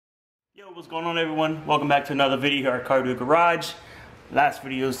Yo, what's going on everyone? Welcome back to another video here at Car Dude Garage. Last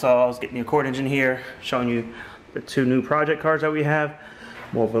video saw I was getting the Accord engine here, showing you the two new project cars that we have.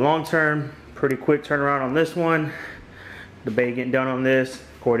 More of a long term, pretty quick turnaround on this one. The bay getting done on this.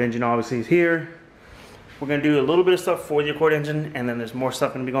 Accord engine obviously is here. We're gonna do a little bit of stuff for the Accord engine, and then there's more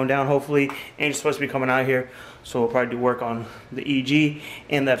stuff gonna be going down hopefully. Engine's supposed to be coming out here, so we'll probably do work on the EG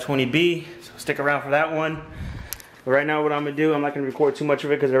and the F20B, so stick around for that one. But right now what I'm going to do, I'm not going to record too much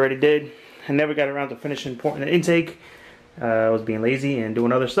of it because I already did. I never got around to finishing porting the intake. I was being lazy and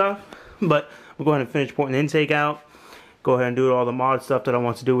doing other stuff. But we'll go ahead and finish porting the intake out. Go ahead and do all the mod stuff that I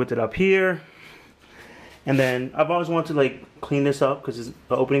want to do with it up here. And then I've always wanted to like clean this up because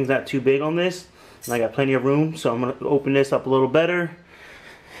the opening's not too big on this. And I got plenty of room, so I'm going to open this up a little better.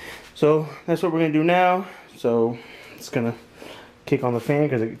 So that's what we're going to do now. So it's going to kick on the fan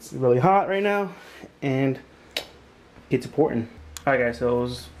because it's really hot right now. And get to porting. Alright guys, so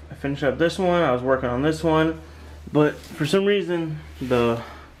I finished up this one. I was working on this one, but for some reason the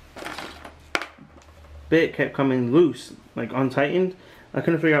bit kept coming loose, like untightened. I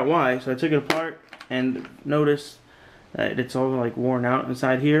couldn't figure out why, so I took it apart and noticed that it's all like worn out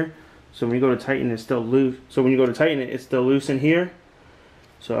inside here. So when you go to tighten, it's still loose. So when you go to tighten it, it's still loose in here.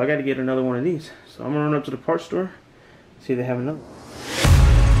 So I got to get another one of these. So I'm gonna run up to the parts store, see if they have another.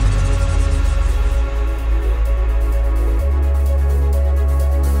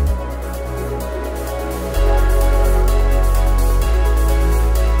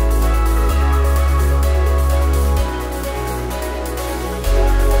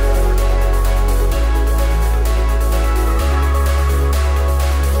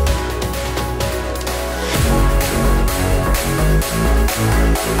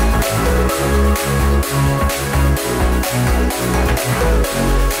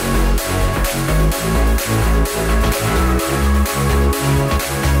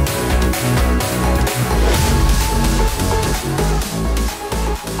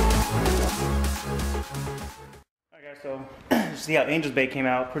 So see how Angel's Bay came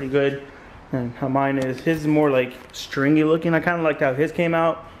out pretty good, and how mine is. His is more like stringy looking. I kind of liked how his came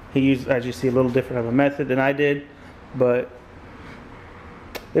out. He used, as you see, a little different of a method than I did, but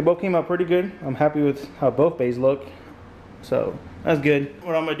they both came out pretty good. I'm happy with how both bays look, so that's good.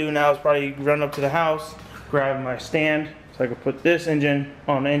 What I'm gonna do now is probably run up to the house, grab my stand so I can put this engine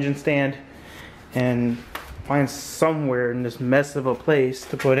on the engine stand, and find somewhere in this mess of a place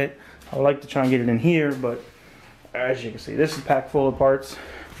to put it. I would like to try and get it in here, but as you can see, this is packed full of parts.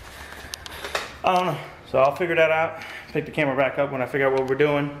 I don't know, so I'll figure that out. Pick the camera back up when I figure out what we're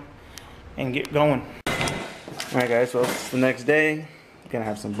doing and get going. Alright guys, so it's the next day. Gonna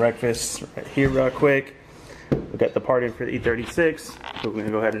have some breakfast right here real quick. We got the part in for the E36, so we're gonna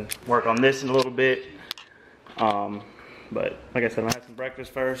go ahead and work on this in a little bit. But like I said, I'm gonna have some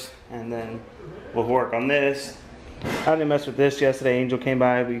breakfast first, and then we'll work on this. I didn't mess with this yesterday. Angel came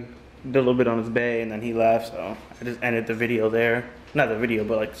by, we did a little bit on his bay, and then he left, so I just ended the video there. Not the video,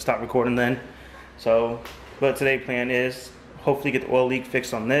 but like stop recording then. So, but today's plan is hopefully get the oil leak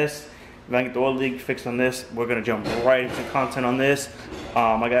fixed on this. If I get the oil leak fixed on this, we're gonna jump right into content on this.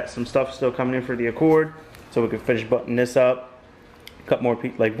 I got some stuff still coming in for the Accord, so we can finish buttoning this up. A couple more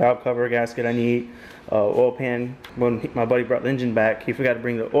like valve cover gasket I need, oil pan. When my buddy brought the engine back, he forgot to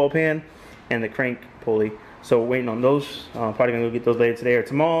bring the oil pan and the crank pulley. So we're waiting on those. Probably gonna go get those later today or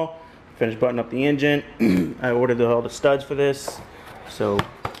tomorrow. Finish buttoning up the engine. I ordered all the studs for this, so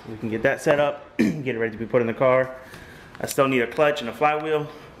we can get that set up, get it ready to be put in the car. I still need a clutch and a flywheel,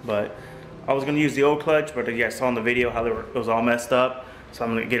 but I was gonna use the old clutch, but yeah, I saw in the video how it was all messed up, so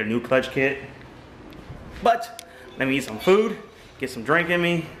I'm gonna get a new clutch kit. But let me eat some food, get some drink in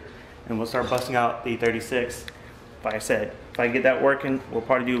me, and we'll start busting out the 36. Like I said, if I get that working, we'll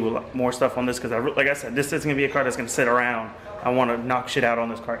probably do a lot more stuff on this, because like I said, this isn't gonna be a car that's gonna sit around. I want to knock shit out on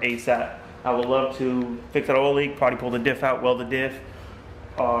this car ASAP. I would love to fix that oil leak, probably pull the diff out, weld the diff,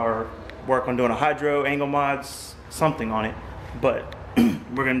 or work on doing a hydro, angle mods, something on it. But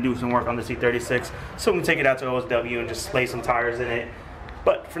we're gonna do some work on the C36, so we can take it out to OSW and just lay some tires in it.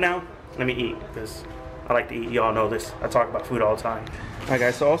 But for now, let me eat, because I like to eat. Y'all know this. I talk about food all the time. Alright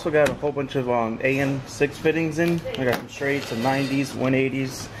guys, so I also got a whole bunch of AN6 fittings in. I got some straights, some 90s,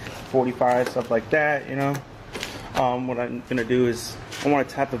 180s, 45, stuff like that, you know. What I'm gonna do is I want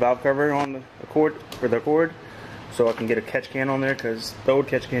to tap the valve cover on the Accord, for the Accord, so I can get a catch can on there, because the old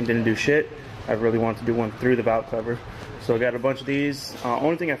catch can didn't do shit. I really want to do one through the valve cover, so I got a bunch of these.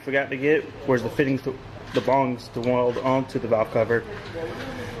 Only thing I forgot to get was the fittings, the bongs to weld onto the valve cover.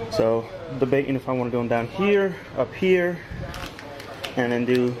 So debating if I want to do them down here, up here, and then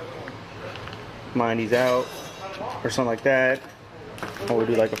do mine these out or something like that. or we'll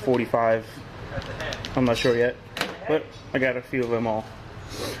do like a 45. I'm not sure yet, but I got a few of them all.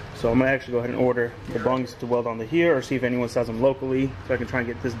 So I'm gonna actually go ahead and order the bungs to weld onto here, or see if anyone sells them locally, so I can try and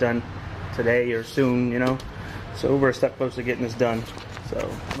get this done today or soon, you know. So we're a step closer to getting this done. So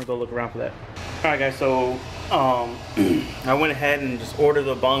I'm gonna go look around for that. All right, guys. So I went ahead and just ordered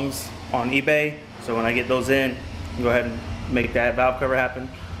the bungs on eBay. So when I get those in, I'll go ahead and make that valve cover happen.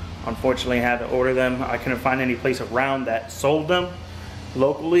 Unfortunately, I had to order them. I couldn't find any place around that sold them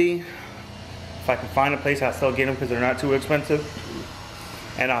locally. If I can find a place, I'll still get them because they're not too expensive.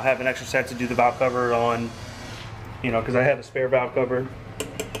 And I'll have an extra set to do the valve cover on, you know, because I have a spare valve cover.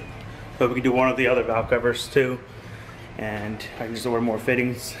 But we can do one of the other valve covers too. And I can just order more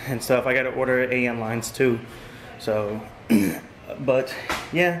fittings and stuff. I got to order AN lines too. So, but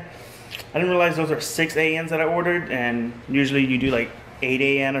yeah, I didn't realize those are 6 ANs that I ordered. And usually you do like 8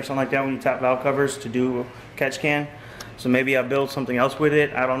 AN or something like that when you tap valve covers to do catch can. So maybe I'll build something else with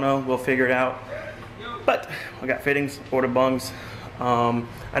it. I don't know. We'll figure it out. But I got fittings, order bungs.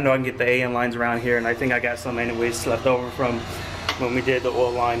 I know I can get the AN lines around here, and I think I got some anyways left over from when we did the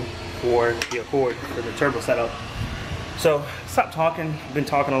oil line for the Accord for the turbo setup. So stop talking. I've been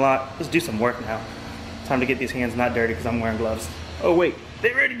talking a lot. Let's do some work now. Time to get these hands not dirty because I'm wearing gloves. Oh wait,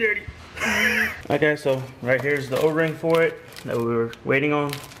 they're already dirty. Okay, so right here's the O-ring for it that we were waiting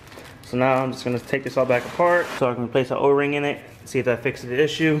on. So now I'm just gonna take this all back apart so I can replace the O-ring in it, see if that fixes the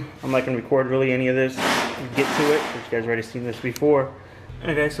issue. I'm not gonna record really any of this, get to it, because you guys already seen this before.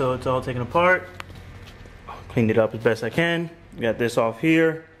 Okay, so it's all taken apart. Cleaned it up as best I can. Got this off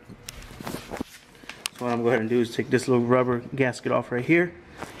here. So what I'm gonna go ahead and do is take this little rubber gasket off right here,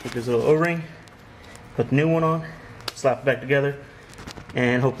 take this little O-ring, put the new one on, slap it back together,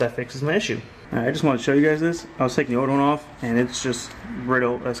 and hope that fixes my issue. Alright, I just want to show you guys this. I was taking the old one off, and it's just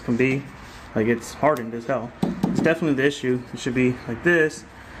brittle as can be. Like, it's hardened as hell. It's definitely the issue. It should be like this.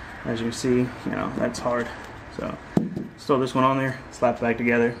 As you can see, you know, that's hard. So, just throw this one on there, slap it back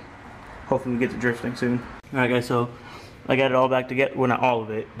together. Hopefully we get to drifting soon. Alright guys, so I got it all back together. Well, not all of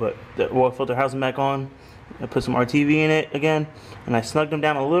it, but the oil filter housing back on. I put some RTV in it again, and I snugged them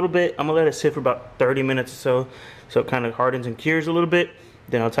down a little bit. I'm gonna let it sit for about 30 minutes or so it kind of hardens and cures a little bit.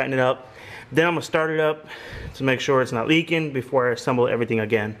 Then I'll tighten it up. Then I'm gonna start it up to make sure it's not leaking before I assemble everything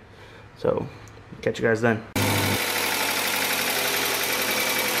again. So, catch you guys then.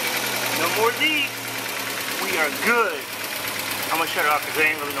 No more leaks. We are good. I'm gonna shut it off because there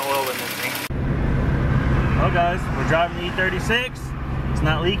ain't really no oil in this thing. Well guys, we're driving the E36. It's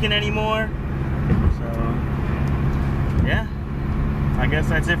not leaking anymore. So, yeah. I guess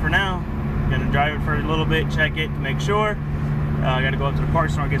that's it for now. Gonna drive it for a little bit, check it to make sure. I gotta go up to the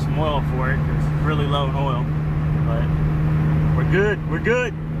parts store and get some oil for it because it's really low in oil. But we're good, we're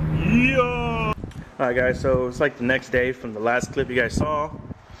good. Yeah! Alright guys, so it's like the next day from the last clip you guys saw.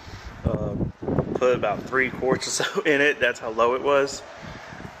 Put about 3 quarts or so in it. That's how low it was.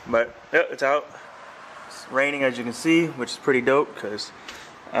 But yep, it's out. It's raining as you can see, which is pretty dope because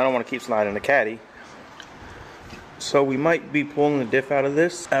I don't want to keep sliding the caddy. So we might be pulling the diff out of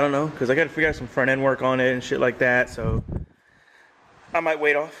this. I don't know, because I got to figure out some front end work on it and shit like that. So I might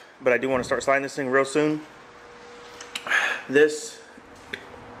wait off, but I do want to start sliding this thing real soon. This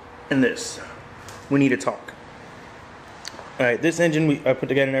and this, we need to talk. All right, this engine I put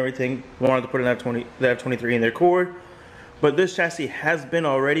together and everything. Wanted to put an F23 in their Accord, but this chassis has been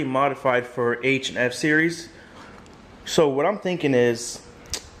already modified for H and F series. So what I'm thinking is,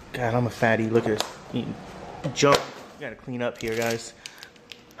 God, I'm a fatty. Look at this. Jump. Gotta clean up here, guys.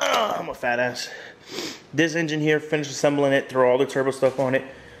 I'm a fat ass. This engine here, finish assembling it, throw all the turbo stuff on it,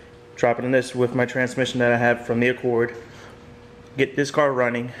 drop it in this with my transmission that I have from the Accord. Get this car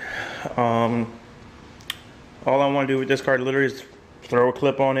running. All I want to do with this car literally is throw a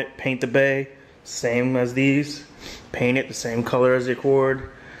clip on it, paint the bay, same as these, paint it the same color as the Accord,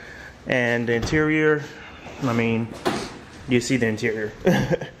 and the interior, I mean, you see the interior.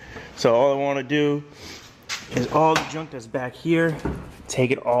 So all I want to do is all the junk that's back here, take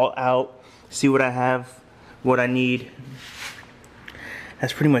it all out, see what I have, what I need.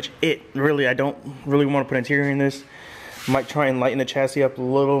 That's pretty much it. Really, I don't really want to put interior in this. Might try and lighten the chassis up a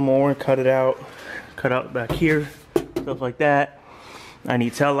little more, cut it out, cut out back here, stuff like that. I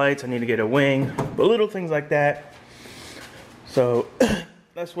need tail lights, I need to get a wing, but little things like that. So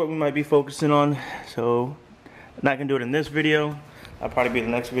that's what we might be focusing on. So I'm not gonna do it in this video. That'll probably be the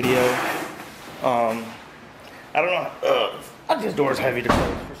next video. I don't know. This door is heavy to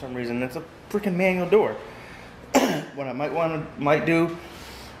close for some reason. It's a freaking manual door. What I might do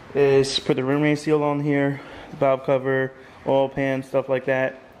is put the rim rain seal on here, the valve cover, oil pan, stuff like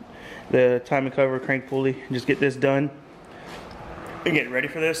that. The timing cover, crank pulley. Just get this done. and get ready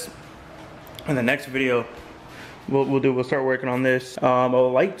for this. In the next video, we'll start working on this. I would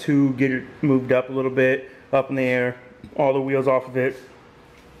like to get it moved up a little bit, up in the air, all the wheels off of it,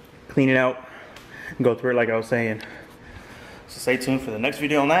 clean it out, and go through it like I was saying. So stay tuned for the next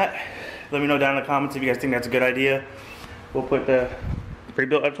video on that. Let me know down in the comments if you guys think that's a good idea. We'll put the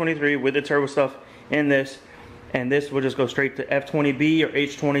pre-built F23 with the turbo stuff in this, and this will just go straight to F20B or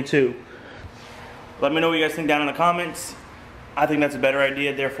H22. Let me know what you guys think down in the comments. I think that's a better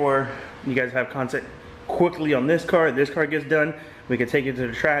idea. Therefore, you guys have content quickly on this car. This car gets done, we can take it to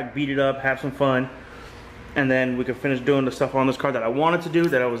the track, beat it up, have some fun, and then we can finish doing the stuff on this car that I wanted to do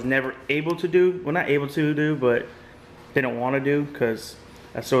that I was never able to do. Well, not able to do, but didn't want to do, because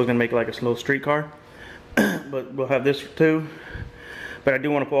I still was gonna make it like a slow street car. But we'll have this too. But I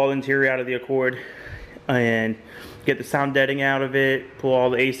do want to pull all the interior out of the Accord and get the sound deadening out of it, pull all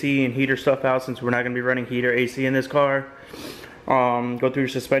the AC and heater stuff out since we're not going to be running heater AC in this car. Go through your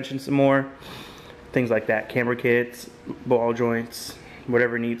suspension some more, things like that, camber kits, ball joints,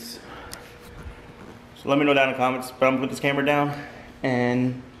 whatever it needs. So let me know down in the comments, but I'm going to put this camera down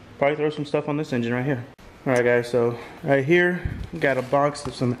and probably throw some stuff on this engine right here. Alright guys, so right here, got a box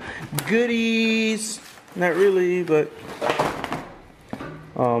of some goodies. Not really, but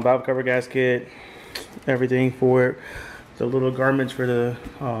valve cover gasket, everything for it. The little garments for the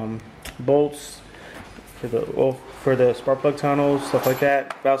bolts, for the spark plug tunnels, stuff like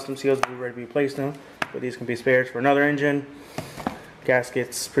that. Valve stem seals will be ready to be placed in, but these can be spares for another engine.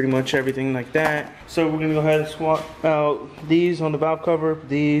 Gaskets, pretty much everything like that. So we're gonna go ahead and swap out these on the valve cover,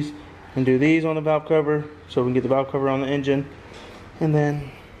 these, and do these on the valve cover, so we can get the valve cover on the engine, and then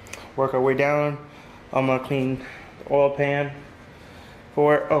work our way down. I'm gonna clean the oil pan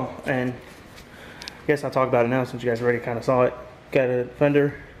for it. Oh, and I guess I'll talk about it now since you guys already kind of saw it. Got a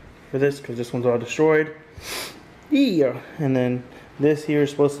fender for this because this one's all destroyed. Yeah, and then this here is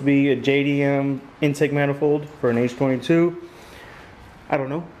supposed to be a JDM intake manifold for an H22. I don't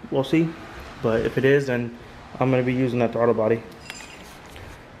know, we'll see. But if it is, then I'm gonna be using that throttle body.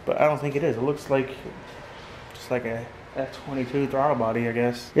 But I don't think it is. It looks like just like a F22 throttle body, I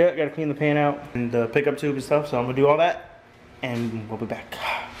guess. Yeah, gotta clean the pan out and the pickup tube and stuff, so I'm gonna do all that and we'll be back.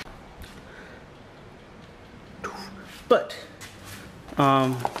 But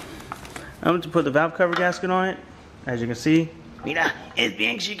I'm going to put the valve cover gasket on it. As you can see, mira, es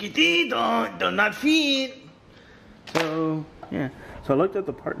bien chiquitito, do not fit. So yeah, so I looked at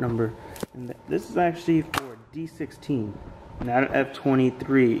the part number, and this is actually for D16, not an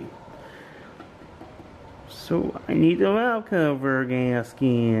F23. So I need the valve cover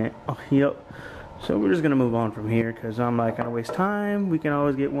gasket. Oh, yep. So we're just gonna move on from here because I'm not gonna waste time. We can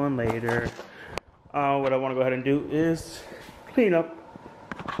always get one later. What I want to go ahead and do is clean up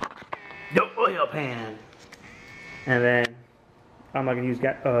the oil pan, and then I'm not gonna use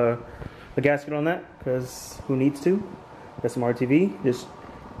the gasket on that because who needs to? Got some RTV. Just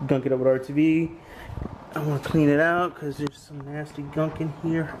gunk it up with RTV. I want to clean it out because there's some nasty gunk in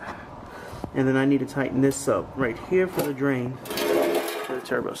here. And then I need to tighten this up right here for the drain for the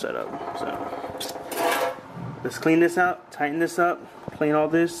turbo setup. So let's clean this out, tighten this up, clean all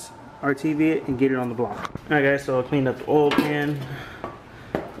this, RTV it, and get it on the block. Alright guys, so I cleaned up the oil pan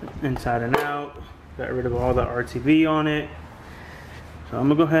inside and out, got rid of all the RTV on it. So I'm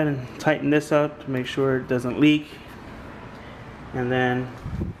gonna go ahead and tighten this up to make sure it doesn't leak, and then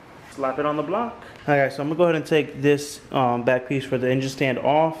slap it on the block. Alright guys, so I'm gonna go ahead and take this back piece for the engine stand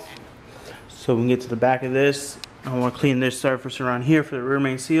off so we can get to the back of this. I want to clean this surface around here for the rear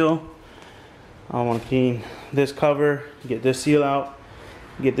main seal. I want to clean this cover, get this seal out,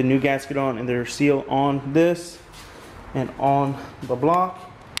 get the new gasket on and their seal on this and on the block,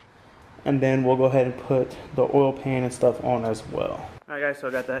 and then we'll go ahead and put the oil pan and stuff on as well. Alright guys, so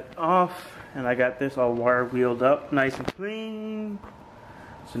I got that off and I got this all wire wheeled up nice and clean.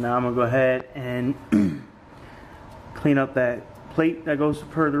 So now I'm gonna go ahead and clean up that plate that goes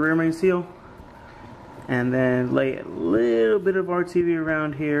per the rear main seal, and then lay a little bit of RTV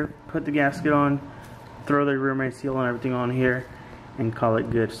around here, put the gasket on, throw the rear main seal and everything on here, and call it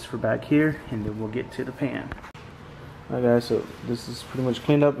good for back here, and then we'll get to the pan. Alright guys, so this is pretty much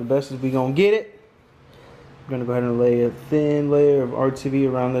cleaned up the best as we gonna get it. I'm gonna go ahead and lay a thin layer of RTV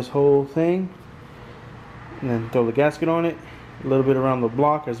around this whole thing, and then throw the gasket on it, a little bit around the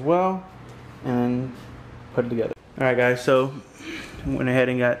block as well, and then put it together. Alright guys, so I went ahead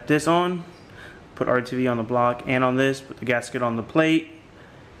and got this on, put RTV on the block and on this, put the gasket on the plate,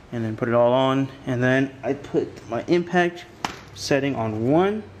 and then put it all on, and then I put my impact setting on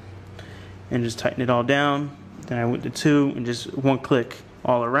 1 and just tighten it all down. Then I went to 2 and just 1 click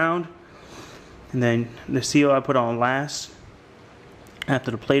all around, and then the seal I put on last,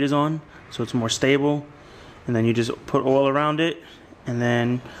 after the plate is on, so it's more stable. And then you just put oil around it and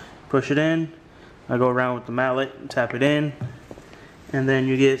then push it in. I go around with the mallet, tap it in, and then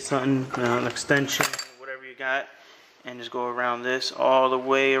you get something, an extension, whatever you got, and just go around this all the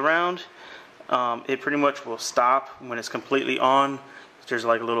way around. It pretty much will stop when it's completely on. There's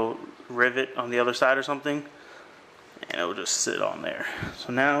like a little rivet on the other side or something, and it will just sit on there.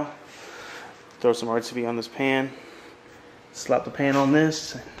 So now, throw some RTV on this pan, slap the pan on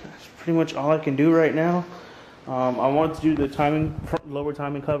this. That's pretty much all I can do right now. I want to do the timing, lower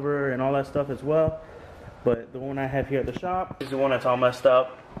timing cover and all that stuff as well, but the one I have here at the shop is the one that's all messed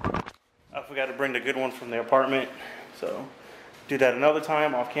up. I forgot to bring the good one from the apartment, so do that another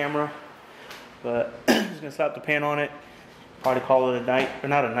time off camera. But I'm just gonna slap the pan on it, probably call it a night, or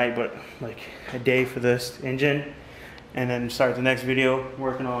not a night, but like a day for this engine, and then start the next video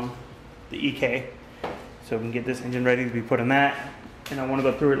working on the EK, so we can get this engine ready to be put in that. And I want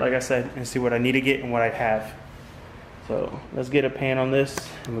to go through it, like I said, and see what I need to get and what I have. So let's get a pan on this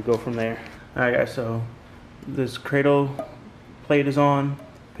and we'll go from there. Alright guys, so this cradle plate is on,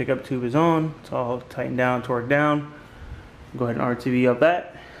 pickup tube is on, it's all tightened down, torqued down. Go ahead and RTV up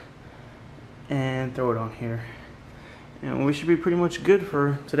that and throw it on here. And we should be pretty much good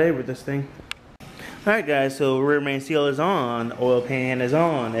for today with this thing. Alright guys, so rear main seal is on, oil pan is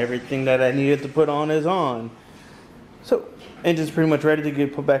on, everything that I needed to put on is on. So engine's pretty much ready to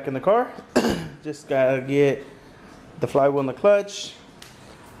get put back in the car. Just gotta get the flywheel and the clutch,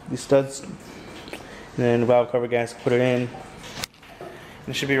 these studs, and then the valve cover gas, put it in. And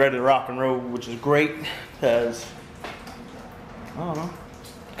it should be ready to rock and roll, which is great because, I don't know,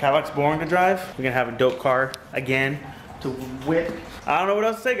 Cadillac's boring to drive. We're gonna have a dope car again to whip. I don't know what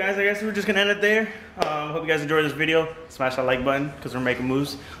else to say, guys. I guess we're just gonna end it there. Hope you guys enjoyed this video. Smash that like button because we're making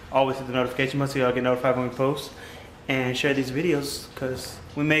moves. Always hit the notification button so y'all get notified when we post. And share these videos because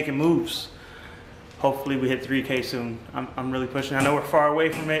we're making moves. Hopefully we hit 3K soon. I'm really pushing. I know we're far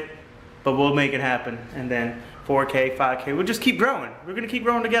away from it, but we'll make it happen. And then 4K, 5K, we'll just keep growing. We're gonna keep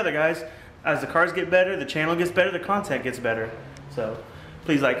growing together, guys. As the cars get better, the channel gets better, the content gets better. So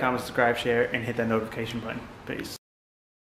please like, comment, subscribe, share, and hit that notification button. Peace.